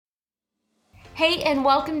Hey, and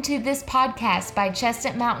welcome to this podcast by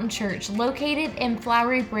Chestnut Mountain Church, located in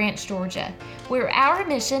Flowery Branch, Georgia, where our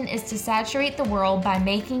mission is to saturate the world by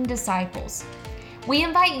making disciples. We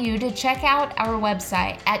invite you to check out our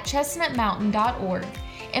website at chestnutmountain.org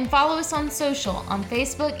and follow us on social on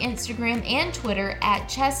Facebook, Instagram, and Twitter at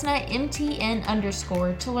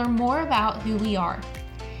chestnutmtn_ to learn more about who we are.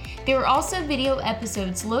 There are also video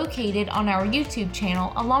episodes located on our YouTube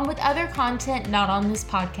channel, along with other content not on this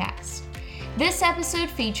podcast. This episode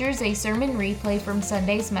features a sermon replay from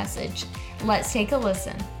Sunday's message. Let's take a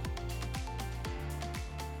listen.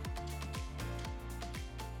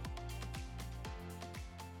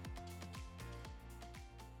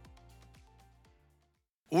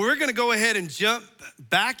 We're going to go ahead and jump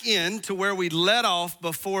back into where we let off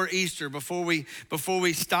before Easter, before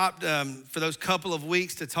we stopped for those couple of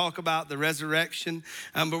weeks to talk about the resurrection.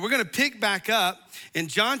 But we're going to pick back up in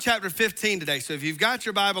John chapter 15 today. So if you've got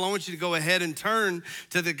your Bible, I want you to go ahead and turn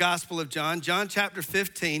to the Gospel of John chapter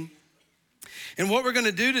 15. And what we're going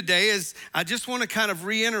to do today is I just want to kind of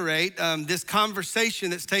reiterate this conversation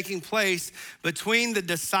that's taking place between the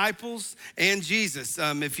disciples and Jesus.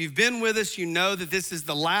 If you've been with us, you know that this is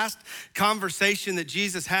the last conversation that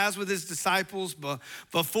Jesus has with his disciples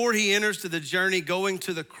before he enters to the journey going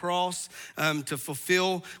to the cross to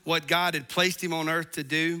fulfill what God had placed him on earth to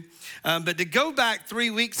do. But to go back 3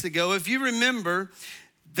 weeks ago, if you remember,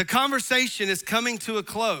 the conversation is coming to a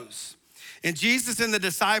close. And Jesus and the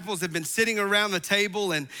disciples have been sitting around the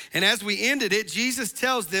table, and as we ended it, Jesus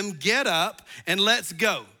tells them, get up and let's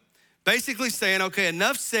go. Basically saying, okay,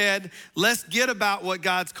 enough said, let's get about what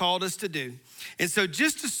God's called us to do. And so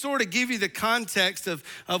just to sort of give you the context of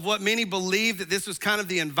what many believe that this was kind of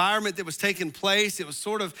the environment that was taking place, it was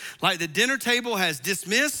sort of like the dinner table has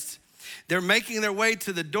dismissed. They're making their way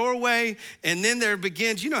to the doorway, and then there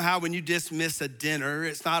begins, you know how when you dismiss a dinner,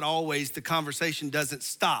 it's not always, the conversation doesn't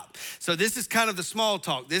stop. So this is kind of the small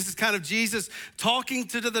talk. This is kind of Jesus talking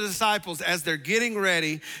to the disciples as they're getting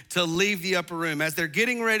ready to leave the upper room, as they're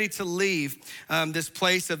getting ready to leave this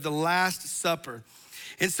place of the Last Supper.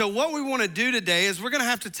 And so what we want to do today is we're going to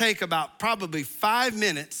have to take about probably 5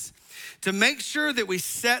 minutes to make sure that we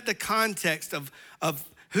set the context of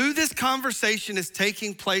who this conversation is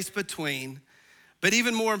taking place between, but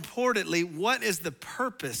even more importantly, what is the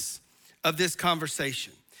purpose of this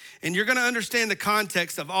conversation? And you're gonna understand the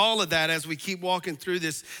context of all of that as we keep walking through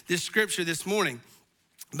this scripture this morning.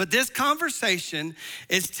 But this conversation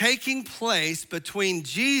is taking place between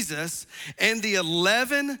Jesus and the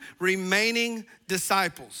 11 remaining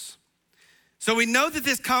disciples. So we know that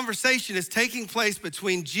this conversation is taking place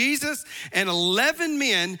between Jesus and 11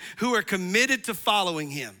 men who are committed to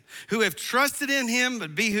following him, who have trusted in him,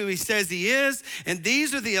 but be who he says he is. And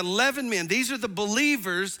these are the 11 men. These are the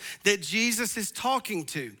believers that Jesus is talking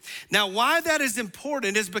to. Now, why that is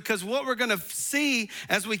important is because what we're gonna see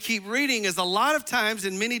as we keep reading is a lot of times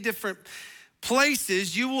in many different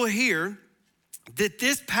places, you will hear that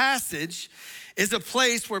this passage is a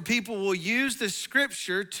place where people will use the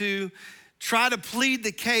scripture to try to plead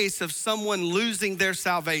the case of someone losing their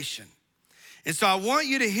salvation. And so I want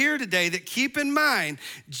you to hear today that keep in mind,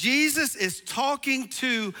 Jesus is talking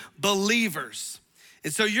to believers.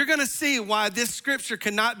 And so you're gonna see why this scripture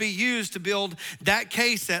cannot be used to build that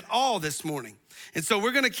case at all this morning. And so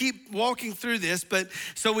we're gonna keep walking through this, but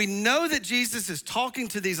so we know that Jesus is talking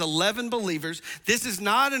to these 11 believers. This is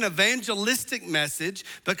not an evangelistic message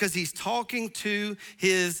because he's talking to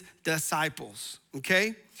his disciples,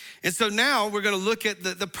 okay? And so now we're gonna look at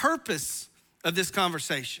the purpose of this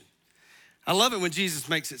conversation. I love it when Jesus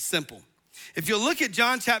makes it simple. If you look at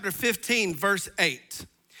John chapter 15, verse 8,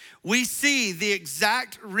 we see the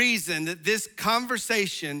exact reason that this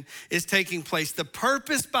conversation is taking place, the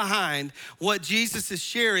purpose behind what Jesus is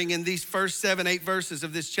sharing in these first 7, 8 verses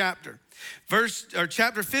of this chapter.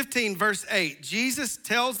 Chapter 15, verse 8, Jesus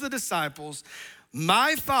tells the disciples,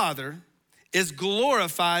 my Father is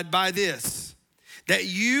glorified by this, that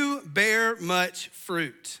you bear much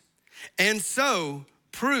fruit, and so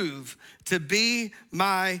prove to be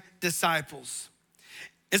my disciples.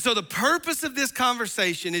 And so the purpose of this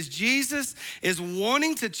conversation is Jesus is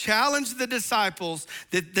wanting to challenge the disciples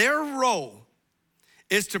that their role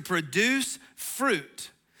is to produce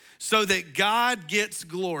fruit so that God gets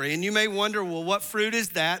glory. And you may wonder, well, what fruit is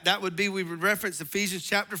that? That would be, we would reference Ephesians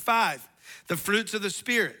chapter 5, the fruits of the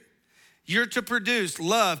Spirit. You're to produce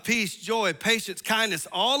love, peace, joy, patience, kindness,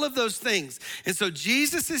 all of those things. And so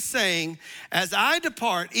Jesus is saying, as I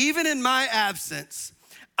depart, even in my absence,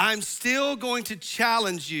 I'm still going to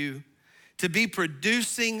challenge you to be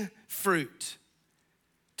producing fruit,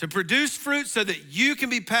 To produce fruit so that you can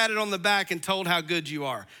be patted on the back and told how good you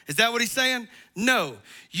are. Is that what he's saying? No,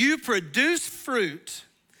 you produce fruit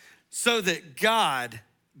so that God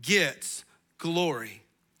gets glory.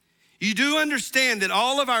 You do understand that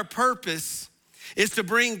all of our purpose is to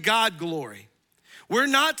bring God glory. We're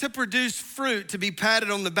not to produce fruit to be patted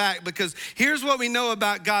on the back, because here's what we know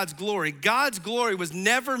about God's glory. God's glory was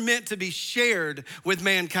never meant to be shared with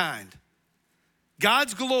mankind.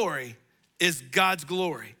 God's glory is God's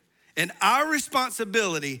glory. And our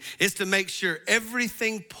responsibility is to make sure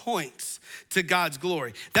everything points to God's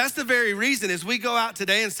glory. That's the very reason as we go out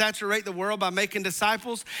today and saturate the world by making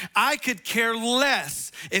disciples, I could care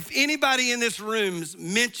less if anybody in this room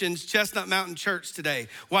mentions Chestnut Mountain Church today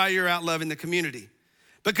while you're out loving the community.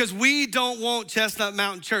 Because we don't want Chestnut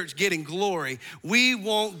Mountain Church getting glory. We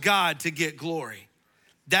want God to get glory.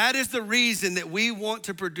 That is the reason that we want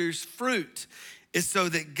to produce fruit, is so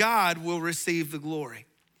that God will receive the glory.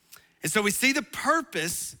 And so we see the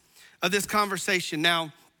purpose of this conversation.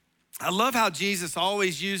 Now, I love how Jesus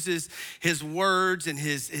always uses his words and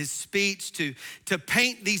his speech to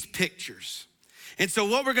paint these pictures. And so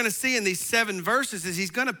what we're gonna see in these 7 verses is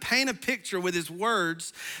he's gonna paint a picture with his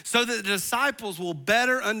words so that the disciples will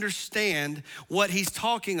better understand what he's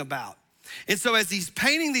talking about. And so as he's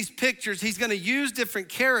painting these pictures, he's gonna use different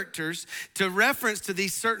characters to reference to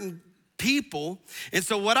these certain people. And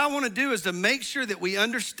so what I want to do is to make sure that we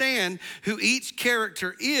understand who each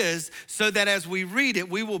character is, so that as we read it,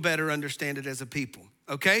 we will better understand it as a people,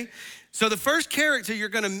 okay? So the first character you're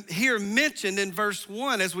going to hear mentioned in verse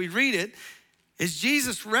 1 as we read it is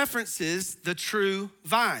Jesus references the true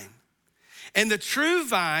vine. And the true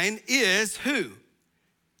vine is who?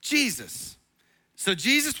 Jesus. So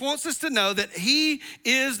Jesus wants us to know that he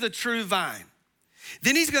is the true vine.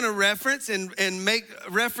 Then he's gonna reference and make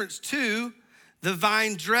reference to the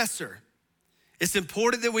vine dresser. It's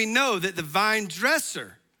important that we know that the vine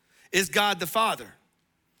dresser is God the Father.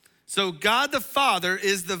 So God the Father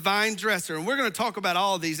is the vine dresser. And we're gonna talk about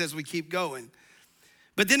all of these as we keep going.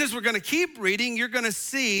 But then as we're gonna keep reading, you're gonna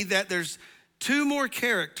see that there's 2 more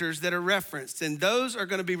characters that are referenced, and those are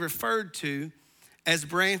gonna be referred to as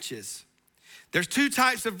branches. There's 2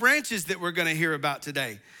 types of branches that we're gonna hear about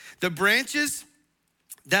today. The branches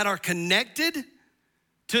that are connected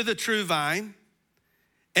to the true vine,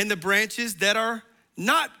 and the branches that are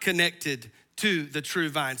not connected to the true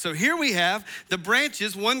vine. So here we have the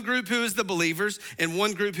branches, one group who is the believers and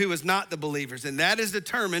one group who is not the believers. And that is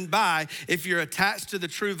determined by if you're attached to the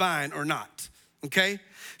true vine or not, okay?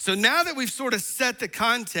 So now that we've sort of set the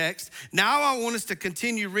context, now I want us to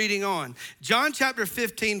continue reading on. John chapter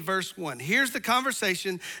 15, verse 1. Here's the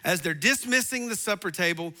conversation as they're dismissing the supper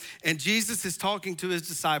table and Jesus is talking to his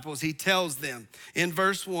disciples. He tells them in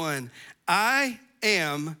verse 1, I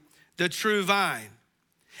am the true vine,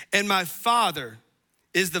 and my Father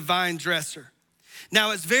is the vine dresser. Now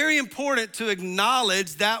it's very important to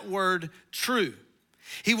acknowledge that word true.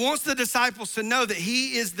 He wants the disciples to know that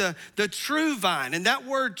he is the true vine. And that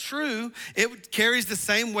word true, it carries the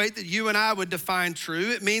same weight that you and I would define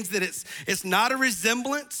true. It means that it's not a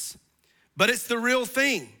resemblance, but it's the real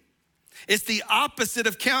thing. It's the opposite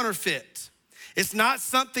of counterfeit. It's not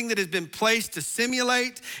something that has been placed to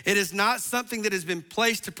simulate. It is not something that has been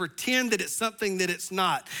placed to pretend that it's something that it's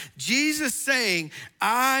not. Jesus saying,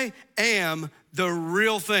 I am the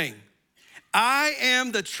real thing. I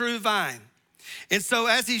am the true vine. And so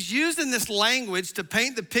as he's using this language to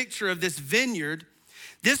paint the picture of this vineyard,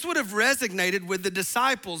 this would have resonated with the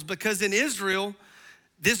disciples, because in Israel,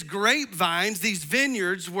 this grapevines, these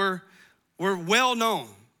vineyards were well known.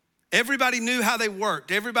 Everybody knew how they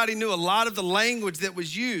worked. Everybody knew a lot of the language that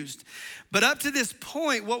was used. But up to this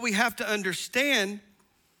point, what we have to understand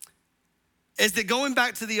is that going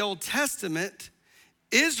back to the Old Testament,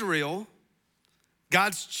 Israel,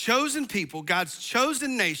 God's chosen people, God's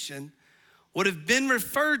chosen nation, would have been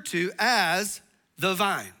referred to as the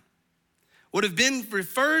vine. Would have been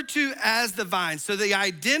referred to as the vine. So the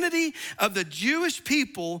identity of the Jewish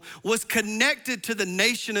people was connected to the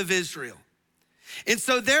nation of Israel. And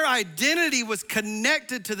so their identity was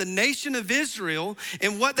connected to the nation of Israel,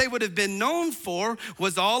 and what they would have been known for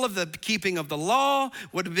was all of the keeping of the law,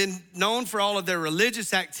 would have been known for all of their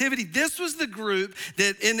religious activity. This was the group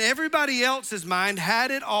that in everybody else's mind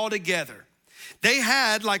had it all together. They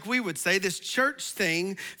had, like we would say, this church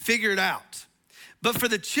thing figured out. But for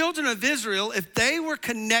the children of Israel, if they were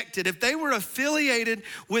connected, if they were affiliated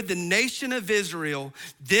with the nation of Israel,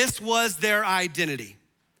 this was their identity.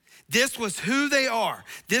 This was who they are.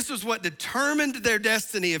 This was what determined their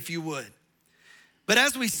destiny, if you would. But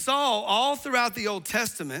as we saw all throughout the Old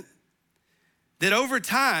Testament, that over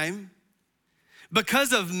time,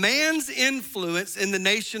 because of man's influence in the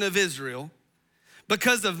nation of Israel,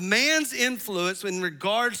 because of man's influence in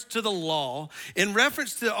regards to the law, in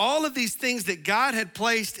reference to all of these things that God had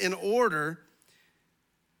placed in order,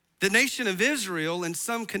 the nation of Israel in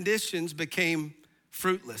some conditions became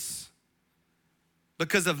fruitless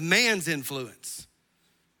because of man's influence.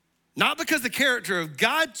 Not because the character of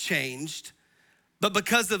God changed, but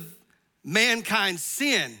because of mankind's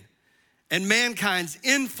sin and mankind's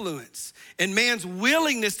influence and man's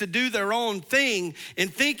willingness to do their own thing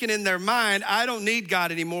and thinking in their mind, I don't need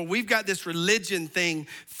God anymore. We've got this religion thing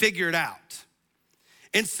figured out.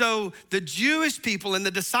 And so the Jewish people and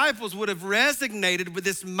the disciples would have resonated with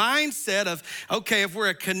this mindset of, okay, if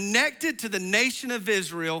we're connected to the nation of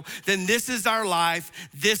Israel, then this is our life,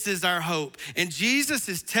 this is our hope. And Jesus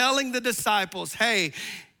is telling the disciples, hey,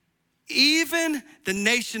 even the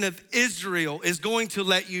nation of Israel is going to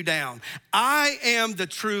let you down. I am the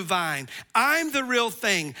true vine. I'm the real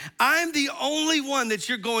thing. I'm the only one that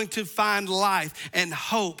you're going to find life and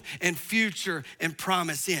hope and future and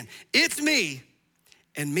promise in. It's me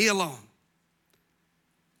and me alone.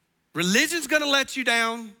 Religion's gonna let you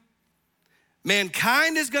down.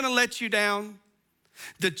 Mankind is gonna let you down.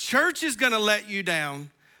 The church is gonna let you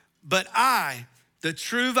down. But I, the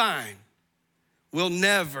true vine, will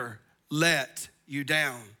never let you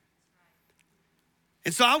down.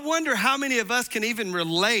 And so I wonder how many of us can even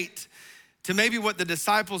relate to maybe what the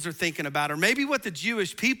disciples are thinking about, or maybe what the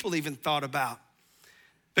Jewish people even thought about.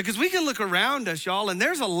 Because we can look around us, y'all, and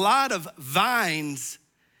there's a lot of vines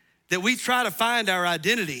that we try to find our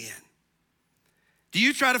identity in. Do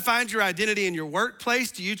you try to find your identity in your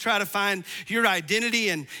workplace? Do you try to find your identity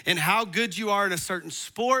in how good you are in a certain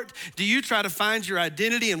sport? Do you try to find your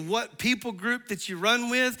identity in what people group that you run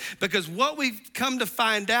with? Because what we've come to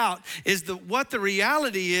find out is that what the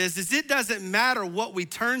reality is it doesn't matter what we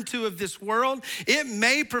turn to of this world. It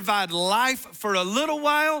may provide life for a little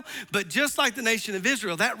while, but just like the nation of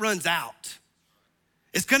Israel, that runs out.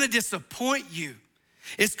 It's gonna disappoint you.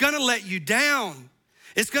 It's gonna let you down.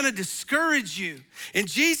 It's gonna discourage you. And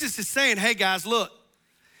Jesus is saying, hey guys, look,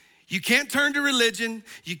 you can't turn to religion.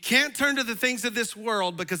 You can't turn to the things of this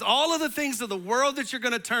world, because all of the things of the world that you're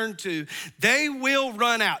gonna turn to, they will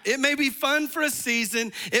run out. It may be fun for a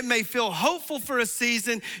season. It may feel hopeful for a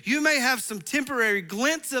season. You may have some temporary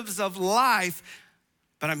glimpses of life,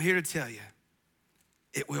 but I'm here to tell you,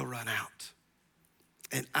 it will run out.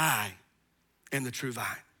 And I am the true vine.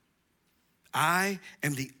 I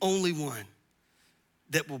am the only one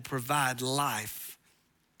that will provide life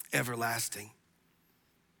everlasting.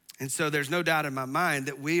 And so there's no doubt in my mind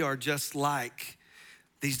that we are just like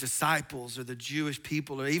these disciples or the Jewish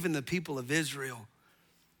people or even the people of Israel.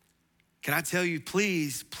 Can I tell you,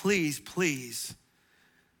 please, please, please,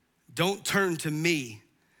 don't turn to me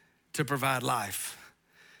to provide life.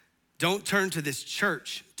 Don't turn to this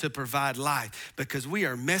church to provide life, because we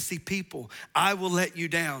are messy people. I will let you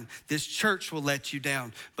down. This church will let you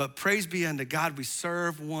down. But praise be unto God, we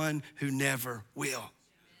serve one who never will.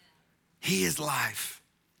 He is life.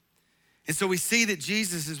 And so we see that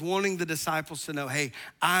Jesus is wanting the disciples to know, hey,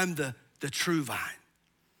 I'm the true vine.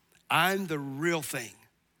 I'm the real thing.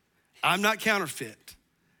 I'm not counterfeit.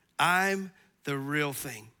 I'm the real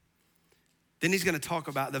thing. Then he's gonna talk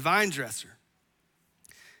about the vine dresser.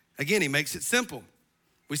 Again, he makes it simple.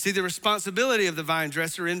 We see the responsibility of the vine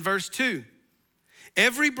dresser in verse 2.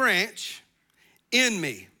 Every branch in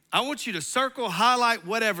me. I want you to circle, highlight,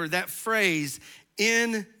 whatever, that phrase,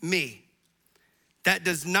 in me, that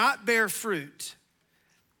does not bear fruit,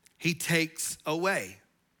 he takes away.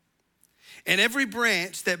 And every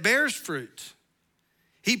branch that bears fruit,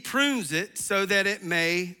 he prunes it so that it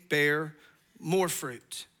may bear more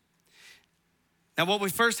fruit. Now, what we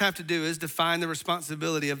first have to do is define the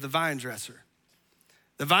responsibility of the vine dresser.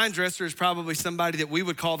 The vine dresser is probably somebody that we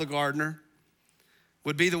would call the gardener,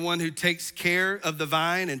 would be the one who takes care of the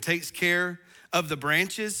vine and takes care of the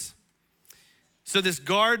branches. So this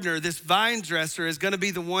gardener, this vine dresser, is gonna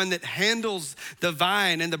be the one that handles the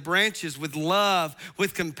vine and the branches with love,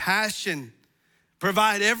 with compassion,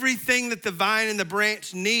 provide everything that the vine and the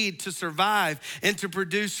branch need to survive and to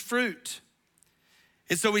produce fruit.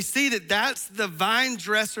 And so we see that that's the vine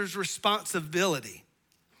dresser's responsibility.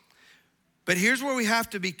 But here's where we have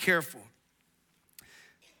to be careful,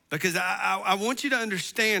 because I want you to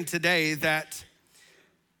understand today that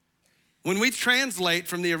when we translate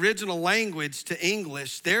from the original language to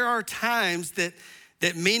English, there are times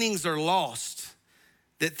that meanings are lost,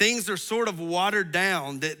 that things are sort of watered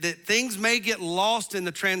down, that things may get lost in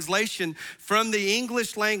the translation from the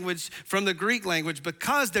English language, from the Greek language,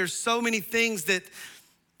 because there's so many things that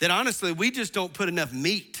honestly, we just don't put enough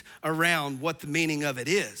meat around what the meaning of it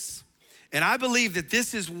is. And I believe that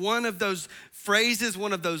this is one of those phrases,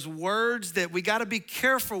 one of those words that we got to be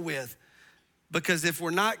careful with, because if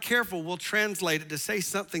we're not careful, we'll translate it to say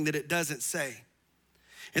something that it doesn't say.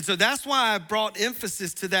 And so that's why I brought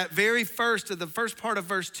emphasis to that very first, of the first part of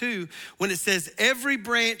verse 2, when it says, every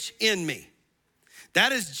branch in me.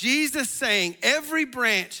 That is Jesus saying, every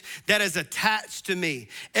branch that is attached to me,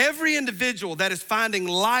 every individual that is finding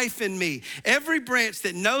life in me, every branch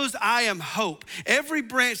that knows I am hope, every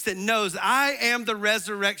branch that knows I am the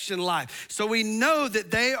resurrection life. So we know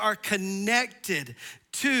that they are connected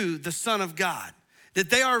to the Son of God, that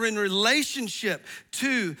they are in relationship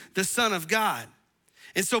to the Son of God.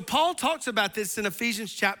 And so Paul talks about this in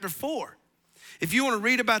Ephesians chapter 4. If you want to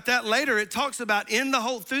read about that later, it talks about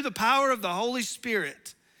through the power of the Holy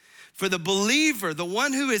Spirit, for the believer, the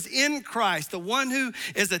one who is in Christ, the one who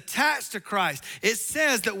is attached to Christ, it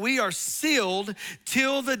says that we are sealed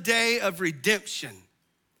till the day of redemption.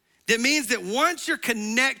 That means that once you're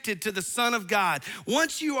connected to the Son of God,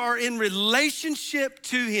 once you are in relationship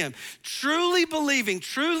to him, truly believing,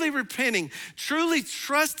 truly repenting, truly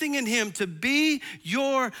trusting in him to be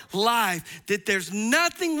your life, that there's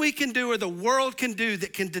nothing we can do or the world can do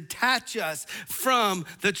that can detach us from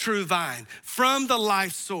the true vine, from the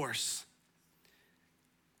life source.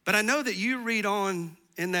 But I know that you read on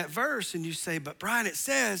in that verse and you say, but Brian, it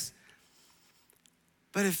says,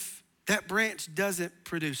 but if that branch doesn't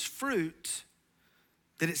produce fruit,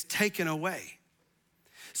 that it's taken away.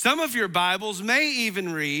 Some of your Bibles may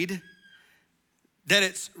even read that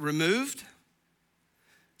it's removed.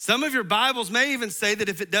 Some of your Bibles may even say that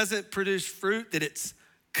if it doesn't produce fruit, that it's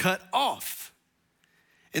cut off.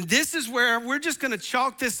 And this is where we're just gonna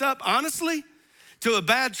chalk this up, honestly, to a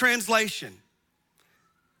bad translation.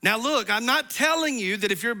 Now look, I'm not telling you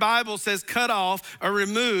that if your Bible says cut off or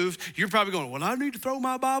removed, you're probably going, well, I need to throw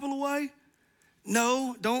my Bible away.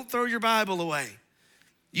 No, don't throw your Bible away.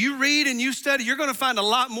 You read and you study, you're gonna find a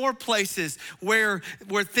lot more places where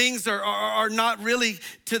things are not really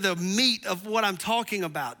to the meat of what I'm talking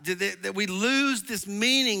about, that we lose this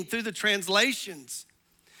meaning through the translations.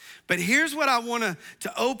 But here's what I want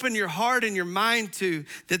to open your heart and your mind to,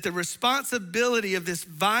 that the responsibility of this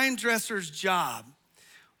vine dresser's job,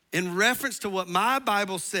 in reference to what my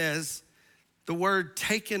Bible says, the word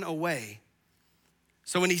taken away.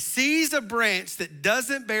 So when he sees a branch that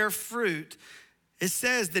doesn't bear fruit, it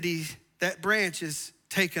says that that branch is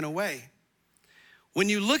taken away. When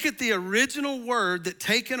you look at the original word, that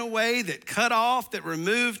taken away, that cut off, that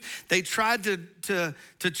removed, they tried to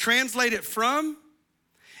translate it from,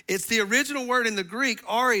 it's the original word in the Greek,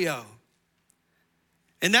 ario.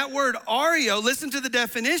 And that word ario, listen to the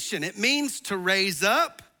definition. It means to raise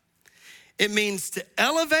up. It means to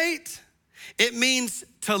elevate. It means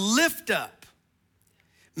to lift up.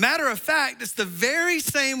 Matter of fact, it's the very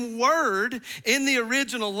same word in the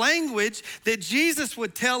original language that Jesus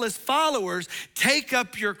would tell his followers, take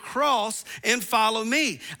up your cross and follow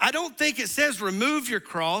me. I don't think it says remove your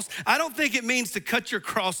cross. I don't think it means to cut your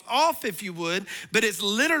cross off, if you would, but it's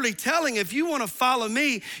literally telling, if you want to follow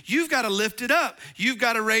me, you've got to lift it up. You've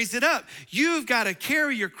got to raise it up. You've got to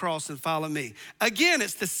carry your cross and follow me. Again,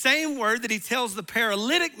 it's the same word that he tells the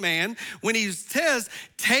paralytic man when he says,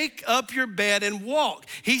 take up your bed and walk.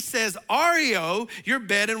 He says, ario, your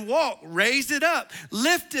bed and walk, raise it up,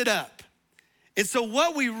 lift it up. And so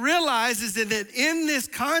what we realize is that in this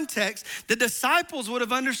context, the disciples would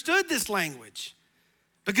have understood this language,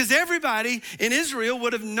 because everybody in Israel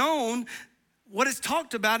would have known what is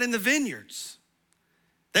talked about in the vineyards.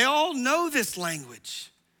 They all know this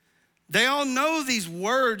language. They all know these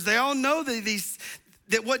words. They all know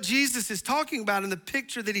that what Jesus is talking about in the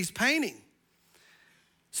picture that he's painting.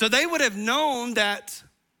 So they would have known that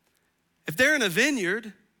if they're in a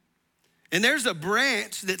vineyard and there's a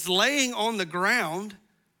branch that's laying on the ground,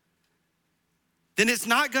 then it's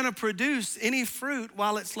not gonna produce any fruit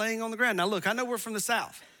while it's laying on the ground. Now look, I know we're from the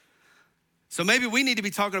South, so maybe we need to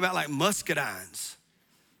be talking about like muscadines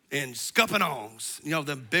and scuppernongs. You know,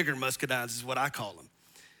 the bigger muscadines is what I call them.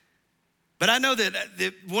 But I know that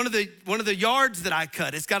one of the yards that I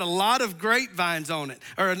cut, it's got a lot of grapevines on it,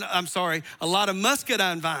 or I'm sorry, a lot of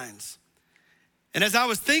muscadine vines. And as I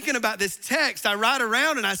was thinking about this text, I ride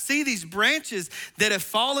around and I see these branches that have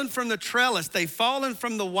fallen from the trellis, they've fallen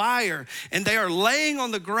from the wire, and they are laying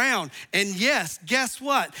on the ground. And yes, guess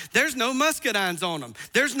what? There's no muscadines on them.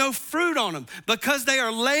 There's no fruit on them because they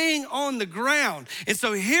are laying on the ground. And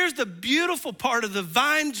so here's the beautiful part of the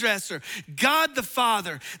vine dresser, God the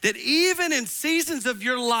Father, that even in seasons of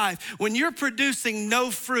your life, when you're producing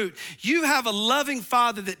no fruit, you have a loving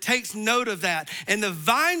Father that takes note of that. And the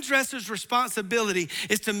vine dresser's responsibility responsibility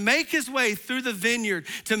is to make his way through the vineyard,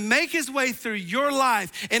 to make his way through your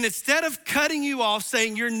life. And instead of cutting you off,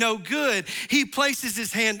 saying you're no good, he places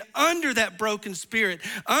his hand under that broken spirit,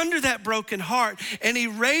 under that broken heart, and he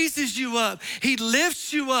raises you up. He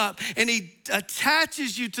lifts you up and he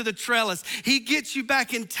attaches you to the trellis. He gets you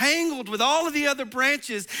back entangled with all of the other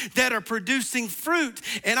branches that are producing fruit.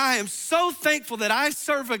 And I am so thankful that I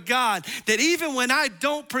serve a God that even when I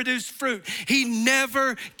don't produce fruit, he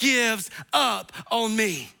never gives up on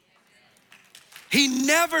me. He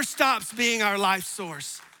never stops being our life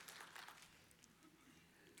source.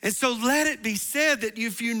 And so let it be said that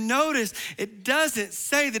if you notice, it doesn't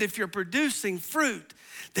say that if you're producing fruit,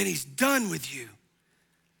 then he's done with you.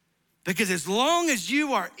 Because as long as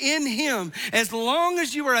you are in him, as long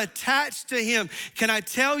as you are attached to him, can I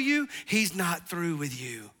tell you, he's not through with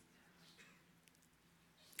you.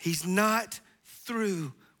 He's not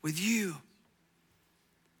through with you.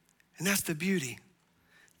 And that's the beauty.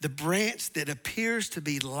 The branch that appears to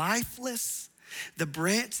be lifeless, the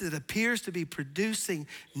branch that appears to be producing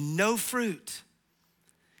no fruit,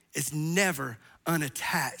 is never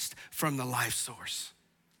unattached from the life source.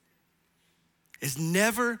 Is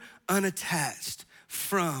never unattached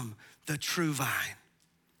from the true vine.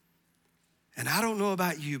 And I don't know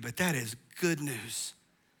about you, but that is good news.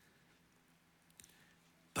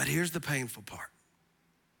 But here's the painful part.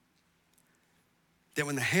 That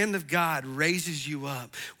when the hand of God raises you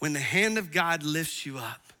up, when the hand of God lifts you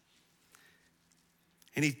up,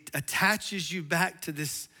 and he attaches you back to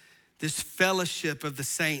this fellowship of the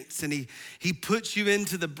saints, and he puts you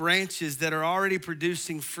into the branches that are already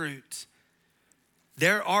producing fruit,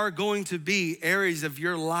 there are going to be areas of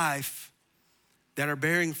your life that are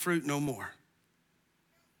bearing fruit no more.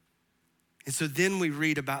 And so then we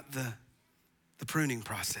read about the pruning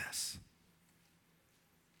process.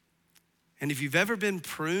 And if you've ever been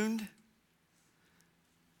pruned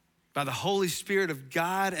by the Holy Spirit of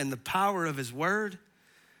God and the power of his word,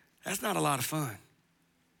 that's not a lot of fun.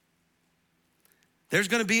 There's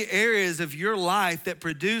gonna be areas of your life that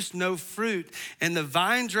produce no fruit, and the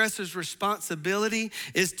vine dresser's responsibility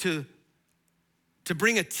is to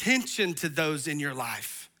bring attention to those in your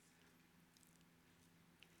life.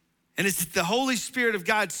 And it's the Holy Spirit of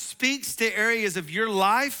God speaks to areas of your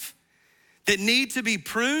life that need to be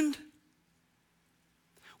pruned.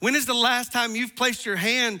 When is the last time you've placed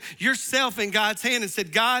yourself in God's hand and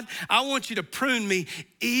said, God, I want you to prune me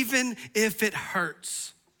even if it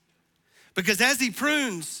hurts? Because as he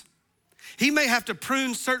prunes, he may have to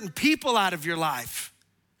prune certain people out of your life.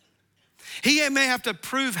 He may have to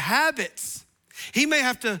prune habits. He may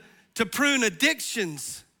have to prune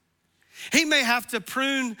addictions. He may have to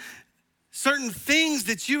prune certain things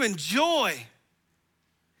that you enjoy.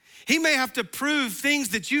 He may have to prune things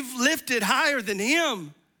that you've lifted higher than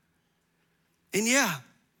him. And yeah,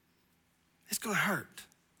 it's gonna hurt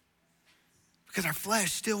because our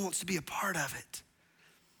flesh still wants to be a part of it.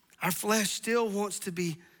 Our flesh still wants to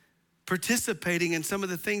be participating in some of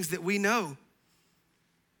the things that we know.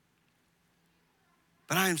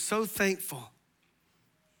 But I am so thankful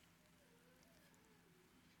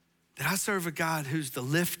that I serve a God who's the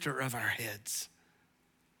lifter of our heads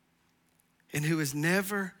and who is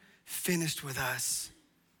never finished with us.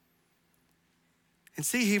 And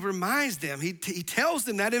see, he reminds them, he tells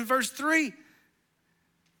them that in verse 3.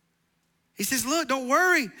 He says, look, don't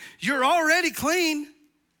worry, you're already clean.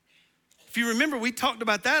 If you remember, we talked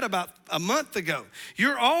about that about a month ago.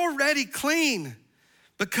 You're already clean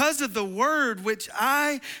because of the word which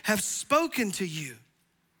I have spoken to you.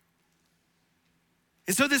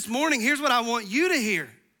 And so this morning, here's what I want you to hear.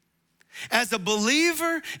 As a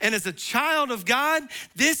believer and as a child of God,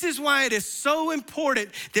 this is why it is so important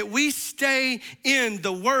that we stay in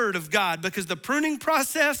the word of God, because the pruning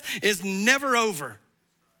process is never over.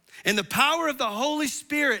 And the power of the Holy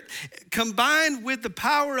Spirit combined with the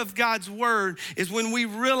power of God's word is when we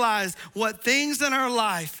realize what things in our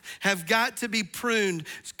life have got to be pruned.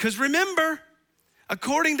 Because remember,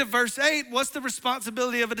 according to verse 8, what's the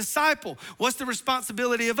responsibility of a disciple? What's the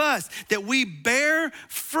responsibility of us? That we bear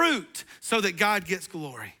fruit so that God gets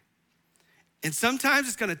glory. And sometimes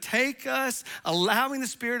it's gonna take us allowing the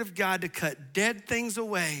Spirit of God to cut dead things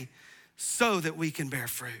away so that we can bear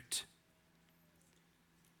fruit.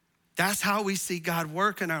 That's how we see God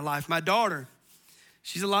work in our life. My daughter,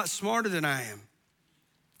 she's a lot smarter than I am.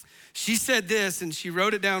 She said this, and she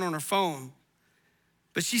wrote it down on her phone.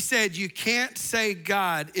 But she said, you can't say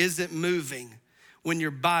God isn't moving when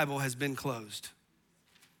your Bible has been closed.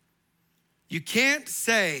 You can't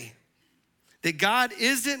say that God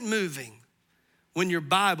isn't moving when your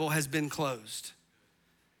Bible has been closed.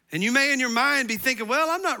 And you may in your mind be thinking, well,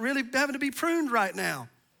 I'm not really having to be pruned right now.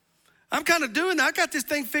 I'm kind of doing that. I got this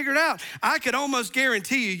thing figured out. I could almost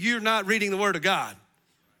guarantee you, you're not reading the Word of God.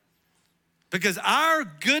 Because our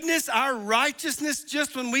goodness, our righteousness,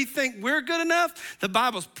 just when we think we're good enough, the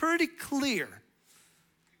Bible's pretty clear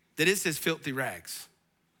that it says filthy rags.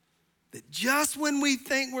 That just when we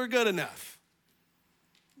think we're good enough,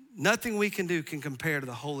 nothing we can do can compare to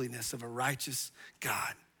the holiness of a righteous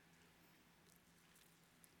God.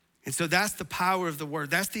 And so that's the power of the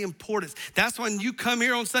word. That's the importance. That's when you come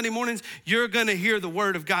here on Sunday mornings, you're gonna hear the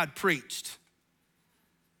word of God preached.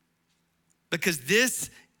 Because this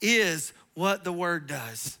is what the word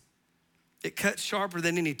does. It cuts sharper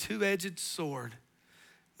than any two-edged sword.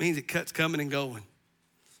 It means it cuts coming and going.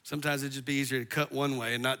 Sometimes it'd just be easier to cut one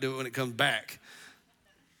way and not do it when it comes back.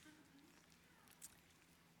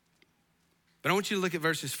 But I want you to look at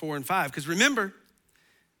verses 4 and 5, because remember,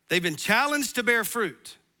 they've been challenged to bear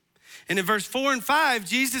fruit. And in verse 4 and 5,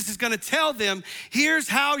 Jesus is gonna tell them, here's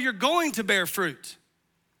how you're going to bear fruit.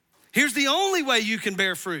 Here's the only way you can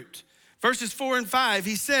bear fruit. Verses 4 and 5,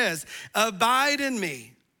 he says, abide in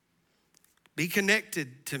me, be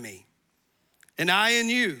connected to me, and I in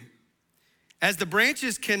you. As the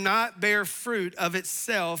branches cannot bear fruit of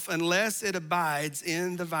itself unless it abides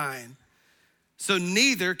in the vine, so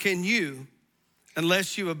neither can you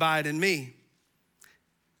unless you abide in me.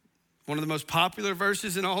 One of the most popular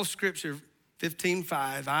verses in all Scripture,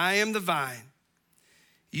 15:5, I am the vine,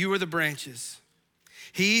 you are the branches.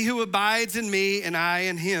 He who abides in me and I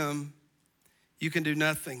in him, you can do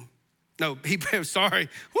nothing. No, sorry,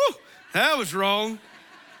 whew, that was wrong.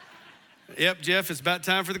 Yep, Jeff, it's about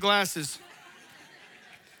time for the glasses.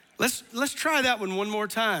 Let's try that one more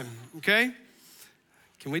time, okay?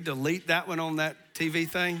 Can we delete that one on that TV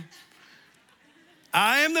thing?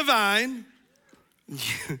 I am the vine.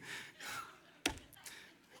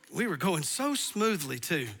 We were going so smoothly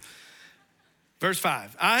too. Verse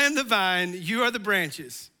 5, I am the vine, you are the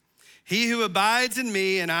branches. He who abides in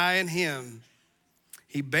me and I in him,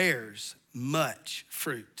 he bears much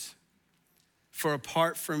fruit. For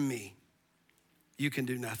apart from me, you can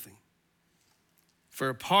do nothing. For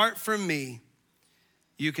apart from me,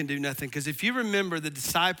 you can do nothing. Because if you remember the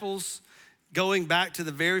disciples going back to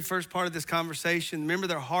the very first part of this conversation, remember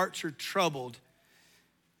their hearts are troubled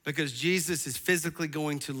because Jesus is physically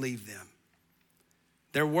going to leave them.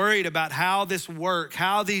 They're worried about how this works,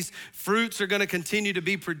 how these fruits are gonna continue to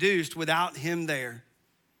be produced without him there.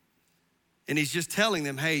 And he's just telling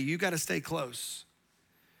them, hey, you gotta stay close.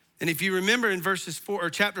 And if you remember in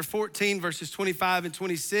chapter 14, verses 25 and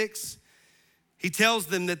 26, he tells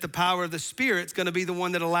them that the power of the Spirit's gonna be the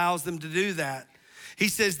one that allows them to do that. He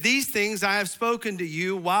says, these things I have spoken to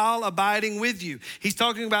you while abiding with you. He's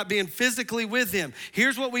talking about being physically with him.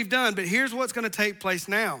 Here's what we've done, but here's what's gonna take place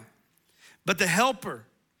now. But the helper,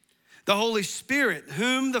 the Holy Spirit,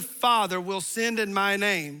 whom the Father will send in my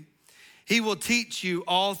name, he will teach you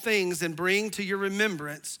all things and bring to your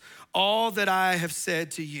remembrance all that I have said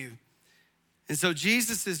to you. And so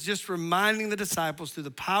Jesus is just reminding the disciples through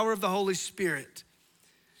the power of the Holy Spirit,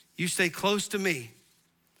 you stay close to me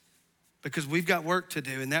because we've got work to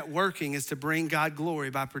do. And that working is to bring God glory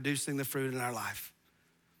by producing the fruit in our life.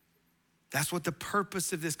 That's what the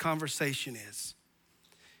purpose of this conversation is.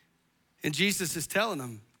 And Jesus is telling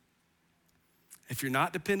them, if you're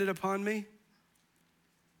not dependent upon me,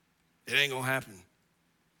 it ain't gonna happen.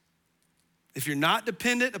 If you're not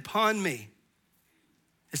dependent upon me,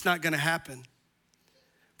 it's not gonna happen.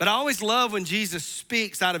 But I always love when Jesus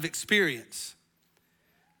speaks out of experience.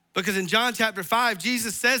 Because in John chapter 5,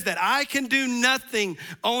 Jesus says that I can do nothing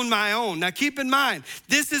on my own. Now keep in mind,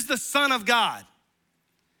 this is the Son of God.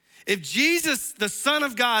 If Jesus, the Son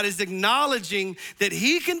of God, is acknowledging that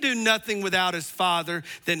he can do nothing without his Father,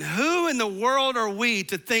 then who in the world are we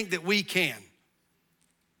to think that we can?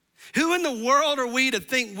 Who in the world are we to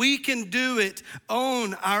think we can do it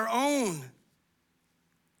on our own?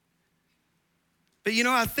 But you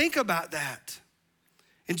know, I think about that.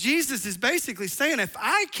 And Jesus is basically saying, if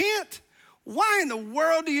I can't, why in the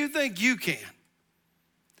world do you think you can?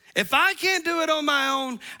 If I can't do it on my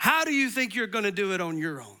own, how do you think you're gonna do it on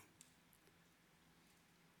your own?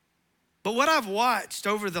 But what I've watched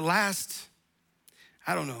over the last,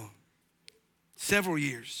 several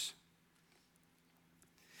years,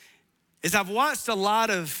 is I've watched a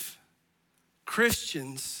lot of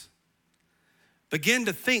Christians begin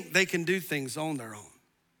to think they can do things on their own.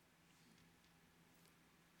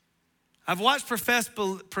 I've watched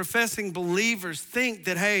professing believers think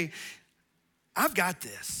that, hey, I've got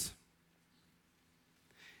this.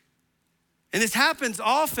 And this happens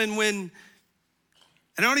often when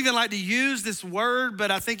And I don't even like to use this word,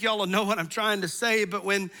 but I think y'all will know what I'm trying to say. But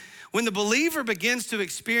when the believer begins to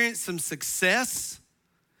experience some success,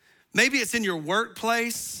 maybe it's in your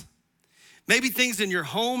workplace, maybe things in your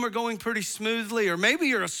home are going pretty smoothly, or maybe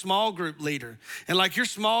you're a small group leader and like your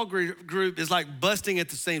small group is like busting at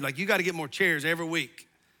the seams, like you got to get more chairs every week.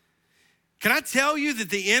 Can I tell you that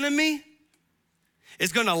the enemy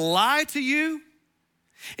is going to lie to you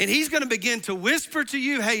and he's going to begin to whisper to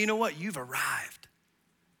you, hey, you know what? You've arrived.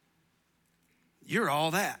 You're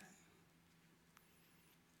all that.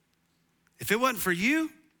 If it wasn't for you,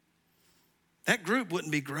 that group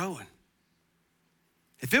wouldn't be growing.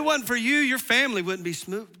 If it wasn't for you, your family wouldn't be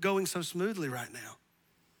going so smoothly right now.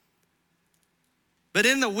 But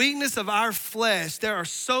in the weakness of our flesh, there are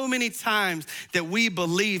so many times that we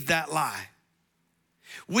believe that lie.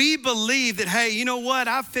 We believe that, hey, you know what?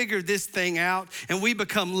 I figured this thing out, and we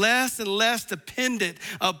become less and less dependent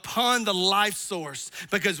upon the life source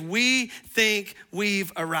because we think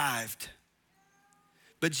we've arrived.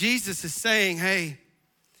 But Jesus is saying, hey,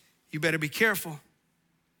 you better be careful.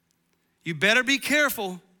 You better be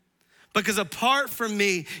careful because apart from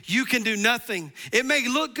me, you can do nothing. It may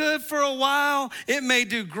look good for a while. It may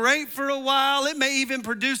do great for a while. It may even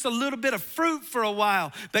produce a little bit of fruit for a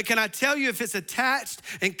while. But can I tell you, if it's attached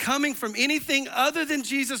and coming from anything other than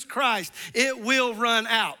Jesus Christ, it will run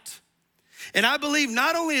out. And I believe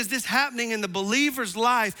not only is this happening in the believer's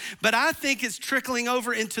life, but I think it's trickling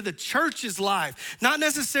over into the church's life. Not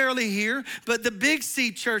necessarily here, but the Big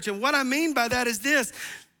C church. And what I mean by that is this.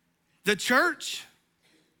 The church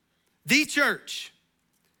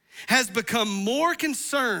has become more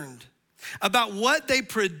concerned about what they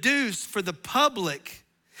produce for the public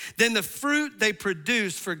than the fruit they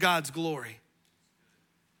produce for God's glory.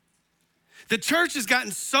 The church has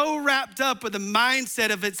gotten so wrapped up with the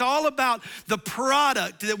mindset of it's all about the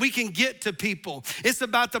product that we can get to people. It's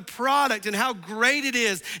about the product and how great it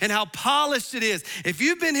is and how polished it is. If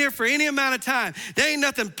you've been here for any amount of time, there ain't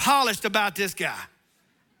nothing polished about this guy.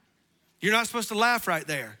 You're not supposed to laugh right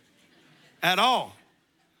there at all.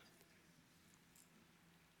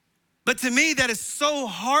 But to me, that is so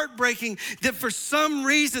heartbreaking that for some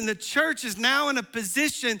reason the church is now in a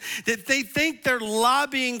position that they think they're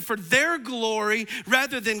lobbying for their glory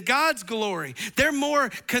rather than God's glory. They're more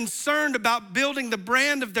concerned about building the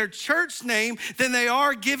brand of their church name than they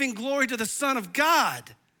are giving glory to the Son of God.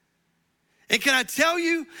 And can I tell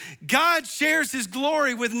you, God shares his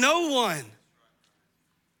glory with no one.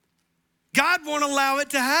 God won't allow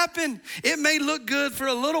it to happen. It may look good for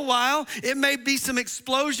a little while. It may be some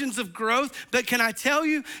explosions of growth. But can I tell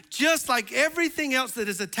you, just like everything else that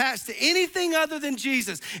is attached to anything other than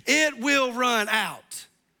Jesus, it will run out.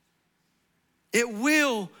 It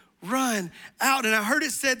will run out. And I heard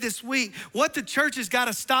it said this week, what the church has got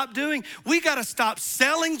to stop doing, we got to stop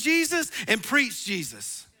selling Jesus and preach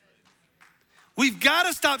Jesus. We've got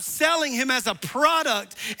to stop selling him as a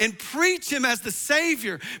product and preach him as the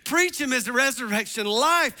Savior. Preach him as the resurrection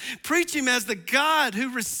life. Preach him as the God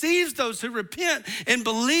who receives those who repent and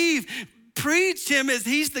believe. Preach him as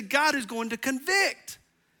he's the God who's going to convict.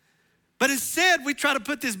 But instead, we try to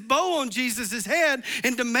put this bow on Jesus' head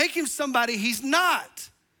and to make him somebody he's not.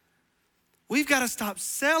 We've got to stop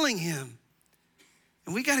selling him,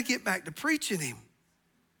 and we got to get back to preaching him.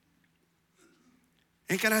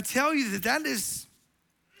 And can I tell you that is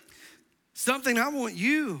something I want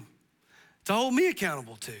you to hold me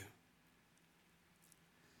accountable to?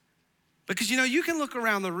 Because, you can look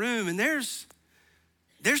around the room and there's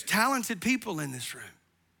talented people in this room.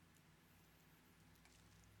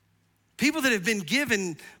 People that have been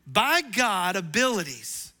given by God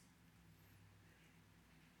abilities.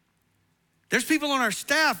 There's people on our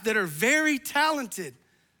staff that are very talented,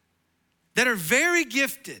 that are very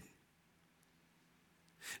gifted.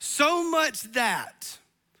 So much that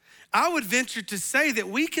I would venture to say that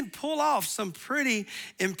we can pull off some pretty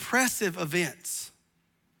impressive events.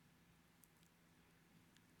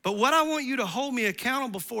 But what I want you to hold me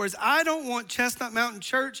accountable for is I don't want Chestnut Mountain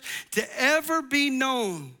Church to ever be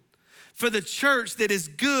known for the church that is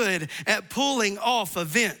good at pulling off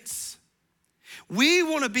events. We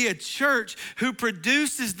want to be a church who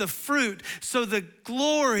produces the fruit so the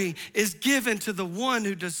glory is given to the one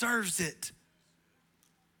who deserves it.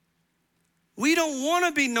 We don't want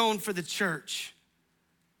to be known for the church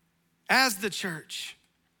as the church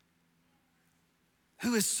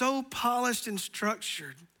who is so polished and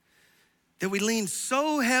structured that we lean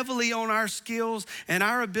so heavily on our skills and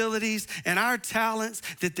our abilities and our talents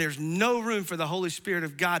that there's no room for the Holy Spirit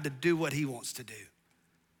of God to do what he wants to do.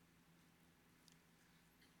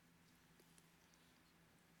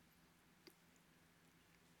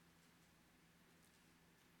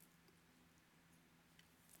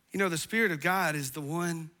 You know, the Spirit of God is the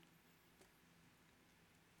one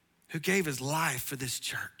who gave his life for this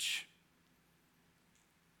church,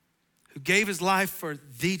 who gave his life for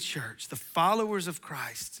the church, the followers of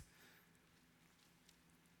Christ.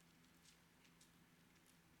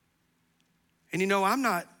 And you know, I'm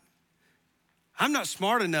not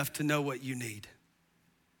smart enough to know what you need.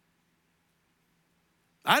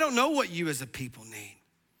 I don't know what you as a people need.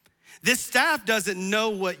 This staff doesn't know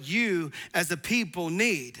what you as a people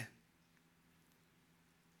need.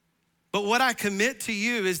 But what I commit to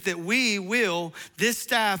you is that we will, this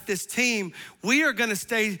staff, this team, we are gonna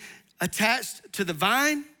stay attached to the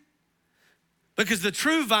vine because the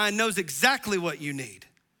true vine knows exactly what you need.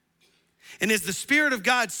 And as the Spirit of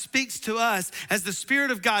God speaks to us, as the Spirit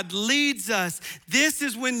of God leads us, this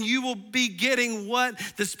is when you will be getting what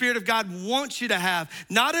the Spirit of God wants you to have.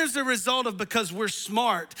 Not as a result of because we're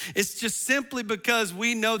smart. It's just simply because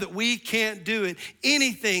we know that we can't do it,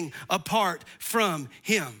 anything apart from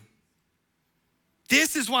him.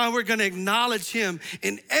 This is why we're gonna acknowledge him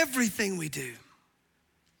in everything we do.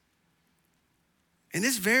 And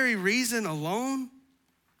this very reason alone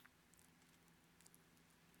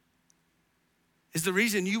is the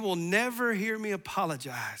reason you will never hear me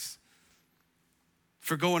apologize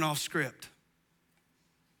for going off script.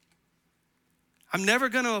 I'm never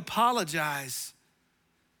gonna apologize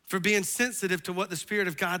for being sensitive to what the Spirit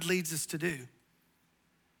of God leads us to do.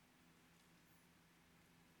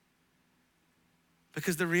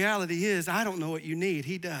 Because the reality is, I don't know what you need,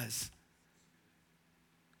 he does.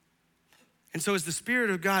 And so as the Spirit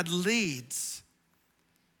of God leads,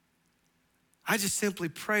 I just simply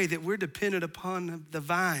pray that we're dependent upon the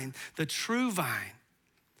vine, the true vine,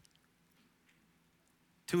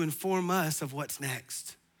 to inform us of what's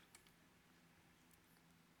next.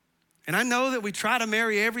 And I know that we try to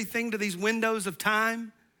marry everything to these windows of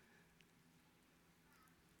time.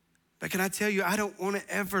 But can I tell you, I don't want to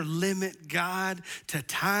ever limit God to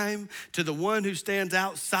time, to the one who stands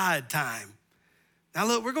outside time. Now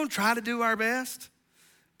look, we're gonna try to do our best,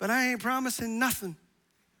 but I ain't promising nothing.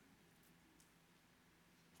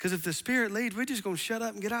 Because if the Spirit leads, we're just gonna shut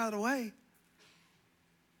up and get out of the way.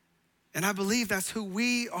 And I believe that's who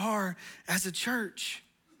we are as a church.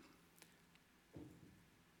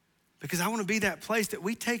 Because I wanna be that place that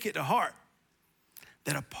we take it to heart,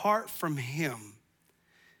 that apart from him,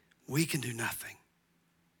 we can do nothing.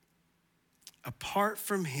 Apart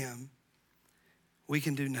from him, we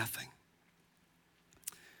can do nothing.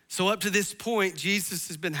 So up to this point, Jesus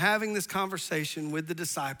has been having this conversation with the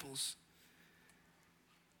disciples.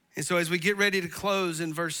 And so as we get ready to close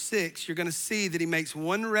in verse 6, you're gonna see that he makes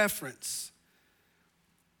one reference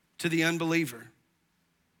to the unbeliever.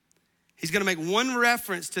 He's gonna make one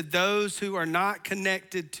reference to those who are not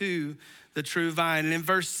connected to the true vine. And in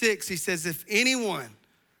verse 6, he says, if anyone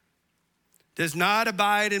does not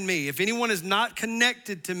abide in me, if anyone is not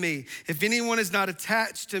connected to me, if anyone is not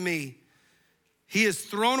attached to me, he is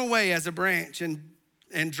thrown away as a branch and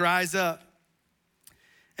dries up.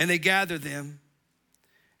 And they gather them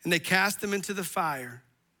and they cast them into the fire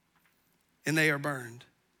and they are burned.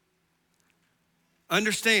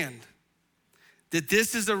 Understand that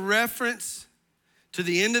this is a reference to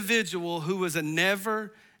the individual who was a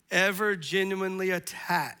never, ever genuinely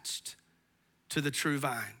attached to the true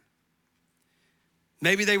vine.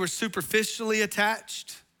 Maybe they were superficially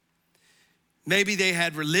attached. Maybe they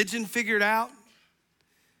had religion figured out.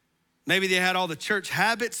 Maybe they had all the church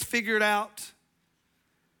habits figured out,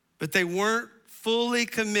 but they weren't fully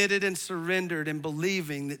committed and surrendered and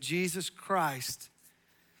believing that Jesus Christ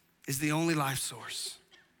is the only life source.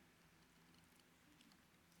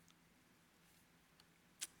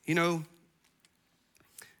 You know,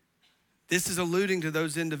 this is alluding to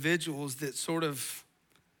those individuals that sort of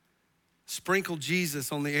sprinkle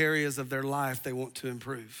Jesus on the areas of their life they want to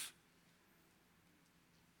improve.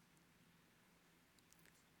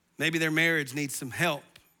 Maybe their marriage needs some help.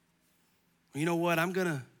 You know what? I'm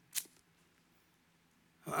gonna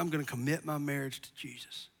commit my marriage to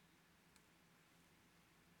Jesus.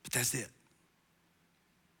 But that's it.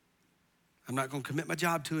 I'm not gonna commit my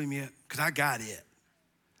job to him yet because I got it.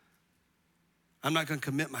 I'm not gonna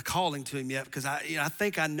commit my calling to him yet because I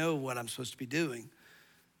think I know what I'm supposed to be doing.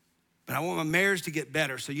 But I want my marriage to get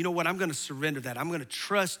better. So you know what? I'm gonna surrender that. I'm gonna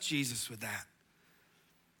trust Jesus with that.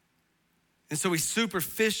 And so we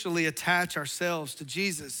superficially attach ourselves to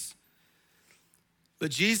Jesus.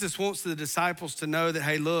 But Jesus wants the disciples to know that,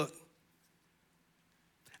 hey, look,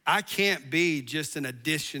 I can't be just an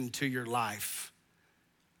addition to your life.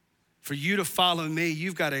 For you to follow me,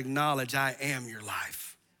 you've got to acknowledge I am your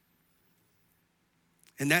life.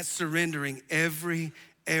 And that's surrendering every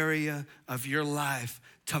area of your life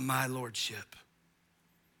to my lordship.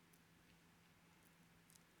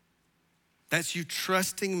 That's you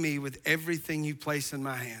trusting me with everything you place in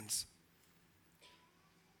my hands.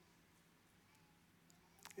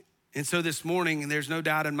 And so this morning, and there's no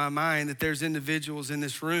doubt in my mind that there's individuals in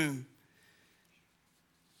this room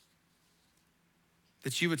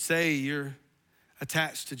that you would say you're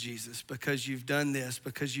attached to Jesus because you've done this,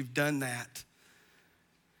 because you've done that.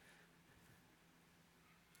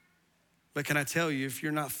 But can I tell you, if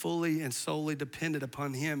you're not fully and solely dependent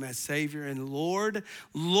upon him as Savior and Lord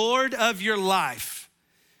of your life,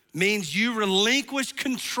 means you relinquish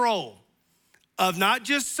control of not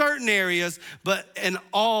just certain areas, but in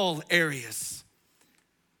all areas.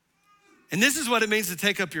 And this is what it means to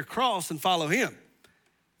take up your cross and follow him,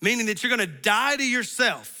 meaning that you're gonna die to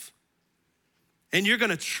yourself and you're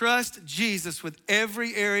gonna trust Jesus with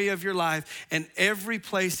every area of your life and every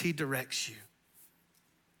place he directs you.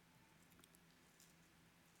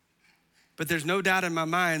 But there's no doubt in my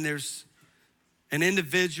mind there's an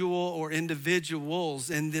individual or individuals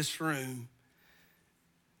in this room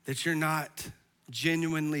that you're not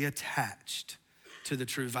genuinely attached to the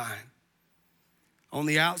true vine. On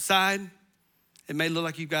the outside, it may look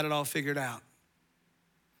like you've got it all figured out,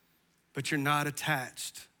 but you're not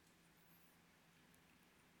attached.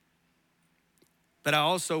 But I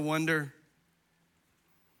also wonder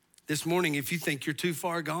this morning if you think you're too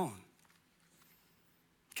far gone.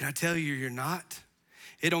 Can I tell you, you're not?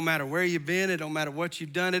 It don't matter where you've been. It don't matter what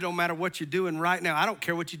you've done. It don't matter what you're doing right now. I don't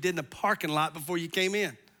care what you did in the parking lot before you came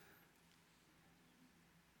in.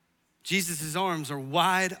 Jesus' arms are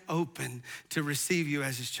wide open to receive you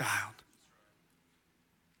as his child,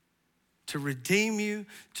 to redeem you,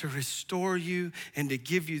 to restore you, and to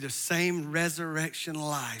give you the same resurrection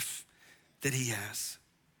life that he has.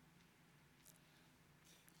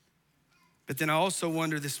 But then I also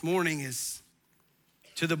wonder this morning is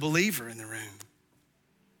to the believer in the room.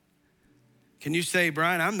 Can you say,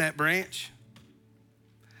 Brian, I'm that branch?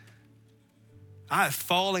 I have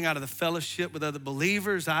fallen out of the fellowship with other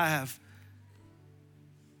believers. I'm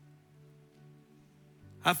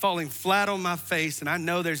falling flat on my face, and I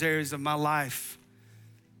know there's areas of my life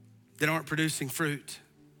that aren't producing fruit.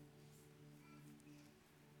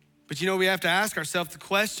 But you know, we have to ask ourselves the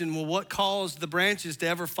question, well, what caused the branches to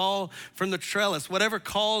ever fall from the trellis? Whatever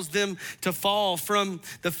caused them to fall from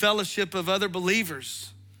the fellowship of other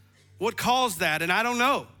believers? What caused that? And I don't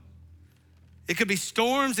know. It could be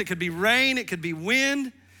storms, it could be rain, it could be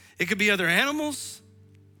wind, it could be other animals.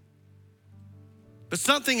 But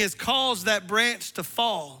something has caused that branch to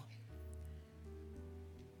fall.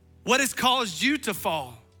 What has caused you to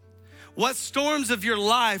fall? What storms of your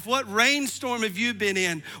life, what rainstorm have you been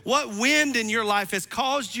in? What wind in your life has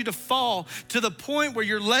caused you to fall to the point where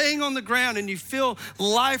you're laying on the ground and you feel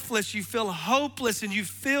lifeless, you feel hopeless, and you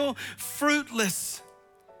feel fruitless?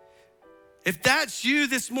 If that's you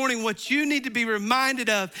this morning, what you need to be reminded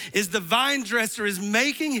of is the vine dresser is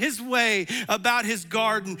making his way about his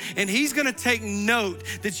garden, and he's gonna take note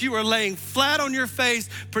that you are laying flat on your face,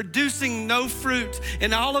 producing no fruit.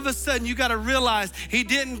 And all of a sudden you gotta realize he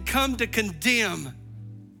didn't come to condemn.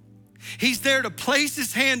 He's there to place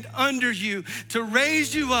his hand under you, to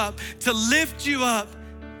raise you up, to lift you up,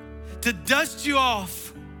 to dust you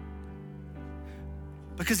off,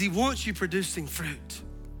 because he wants you producing fruit.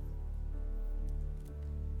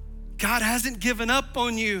 God hasn't given up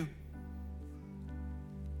on you.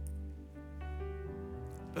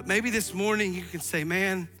 But maybe this morning you can say,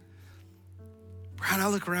 man, Brian, I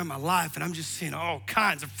look around my life and I'm just seeing all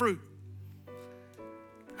kinds of fruit.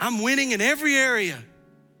 I'm winning in every area.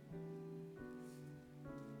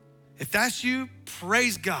 If that's you,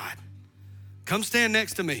 praise God. Come stand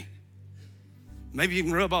next to me. Maybe you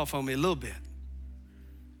can rub off on me a little bit.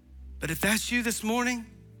 But if that's you this morning,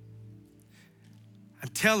 I'm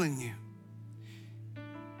telling you,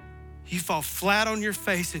 you fall flat on your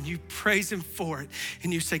face and you praise him for it.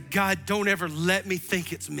 And you say, God, don't ever let me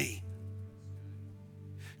think it's me.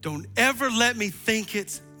 Don't ever let me think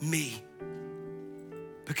it's me.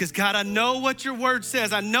 Because God, I know what your word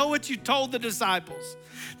says. I know what you told the disciples,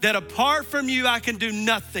 that apart from you, I can do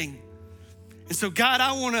nothing. And so God,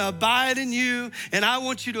 I want to abide in you and I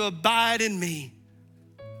want you to abide in me.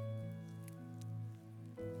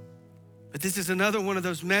 But this is another one of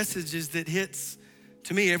those messages that hits,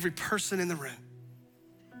 to me, every person in the room.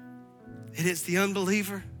 It hits the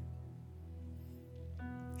unbeliever.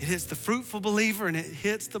 It hits the fruitful believer, and it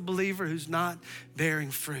hits the believer who's not bearing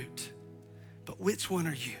fruit. But which one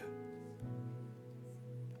are you?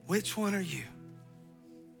 Which one are you?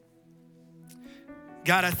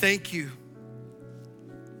 God, I thank you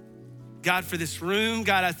God, for this room.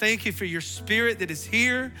 God, I thank you for your spirit that is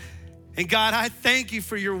here. And God, I thank you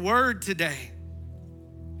for your word today.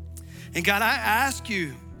 And God, I ask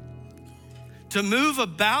you to move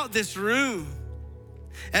about this room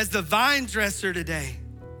as the vine dresser today.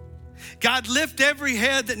 God, lift every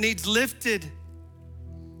head that needs lifted.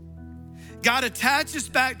 God, attach us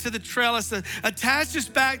back to the trellis, attach us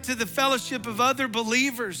back to the fellowship of other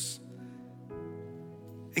believers.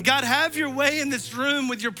 And God, have your way in this room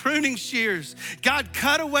with your pruning shears. God,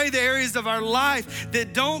 cut away the areas of our life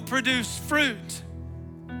that don't produce fruit.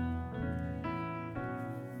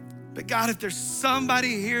 But God, if there's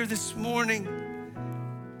somebody here this morning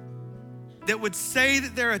that would say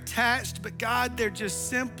that they're attached, but God, they're just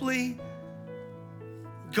simply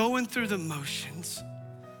going through the motions.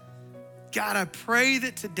 God, I pray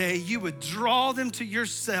that today you would draw them to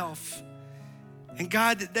yourself. And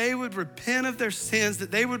God, that they would repent of their sins,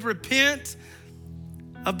 that they would repent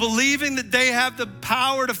of believing that they have the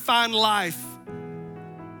power to find life,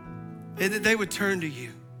 and that they would turn to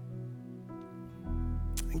you.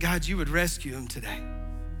 And God, you would rescue them today.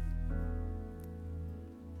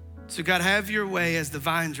 So God, have your way as the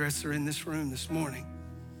vine dresser in this room this morning.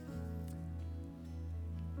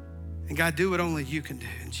 And God, do what only you can do.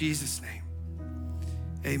 In Jesus' name,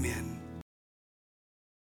 amen.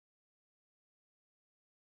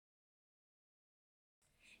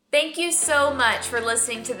 Thank you so much for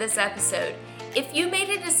listening to this episode. If you made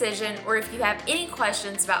a decision or if you have any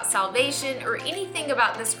questions about salvation or anything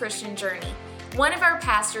about this Christian journey, one of our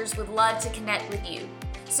pastors would love to connect with you.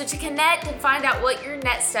 So to connect and find out what your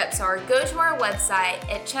next steps are, go to our website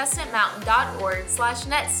at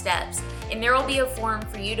chestnutmountain.org/nextsteps, and there will be a form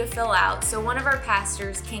for you to fill out so one of our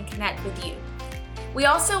pastors can connect with you. We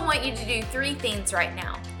also want you to do 3 things right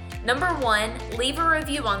now. Number 1, leave a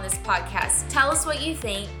review on this podcast. Tell us what you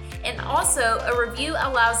think, and also a review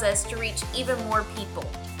allows us to reach even more people.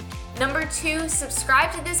 Number 2,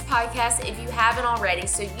 subscribe to this podcast if you haven't already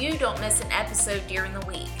so you don't miss an episode during the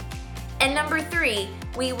week. And number 3,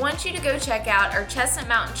 we want you to go check out our Chestnut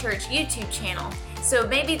Mountain Church YouTube channel. So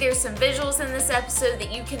maybe there's some visuals in this episode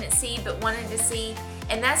that you couldn't see but wanted to see,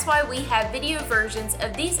 and that's why we have video versions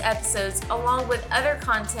of these episodes along with other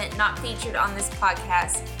content not featured on this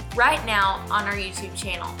podcast right now on our YouTube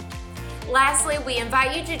channel. Lastly, we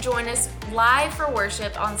invite you to join us live for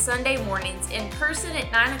worship on Sunday mornings in person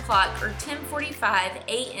at 9 o'clock or 10:45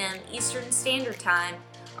 a.m. Eastern Standard Time,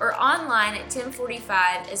 or online at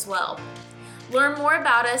 10:45 as well. Learn more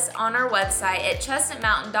about us on our website at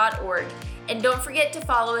chestnutmountain.org, and don't forget to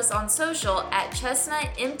follow us on social at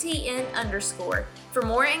chestnutmtn_ for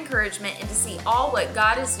more encouragement and to see all what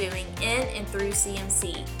God is doing in and through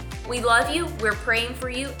CMC. We love you, we're praying for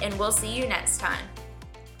you, and we'll see you next time.